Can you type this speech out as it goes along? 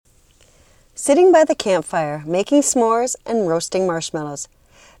Sitting by the campfire, making s'mores and roasting marshmallows.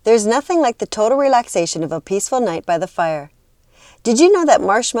 There's nothing like the total relaxation of a peaceful night by the fire. Did you know that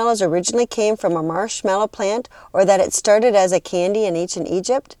marshmallows originally came from a marshmallow plant, or that it started as a candy in ancient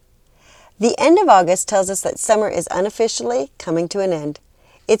Egypt? The end of August tells us that summer is unofficially coming to an end.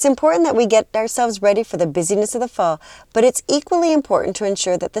 It's important that we get ourselves ready for the busyness of the fall, but it's equally important to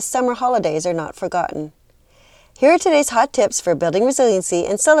ensure that the summer holidays are not forgotten. Here are today's hot tips for building resiliency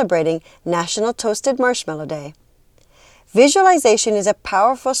and celebrating National Toasted Marshmallow Day. Visualization is a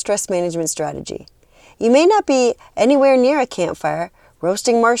powerful stress management strategy. You may not be anywhere near a campfire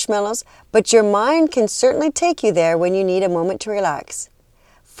roasting marshmallows, but your mind can certainly take you there when you need a moment to relax.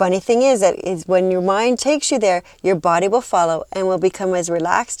 Funny thing is when your mind takes you there, your body will follow and will become as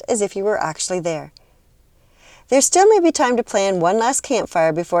relaxed as if you were actually there. There still may be time to plan one last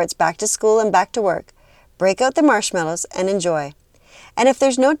campfire before it's back to school and back to work. Break out the marshmallows and enjoy. And if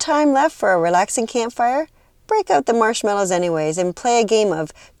there's no time left for a relaxing campfire, break out the marshmallows anyways and play a game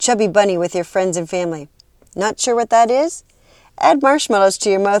of Chubby Bunny with your friends and family. Not sure what that is? Add marshmallows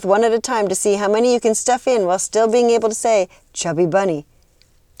to your mouth one at a time to see how many you can stuff in while still being able to say Chubby Bunny.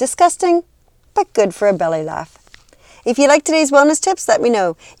 Disgusting, but good for a belly laugh. If you like today's wellness tips, let me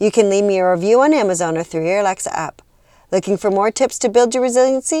know. You can leave me a review on Amazon or through your Alexa app. Looking for more tips to build your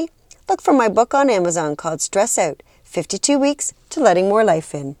resiliency? Look for my book on Amazon called Stress Out, 52 Weeks to Letting More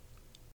Life In.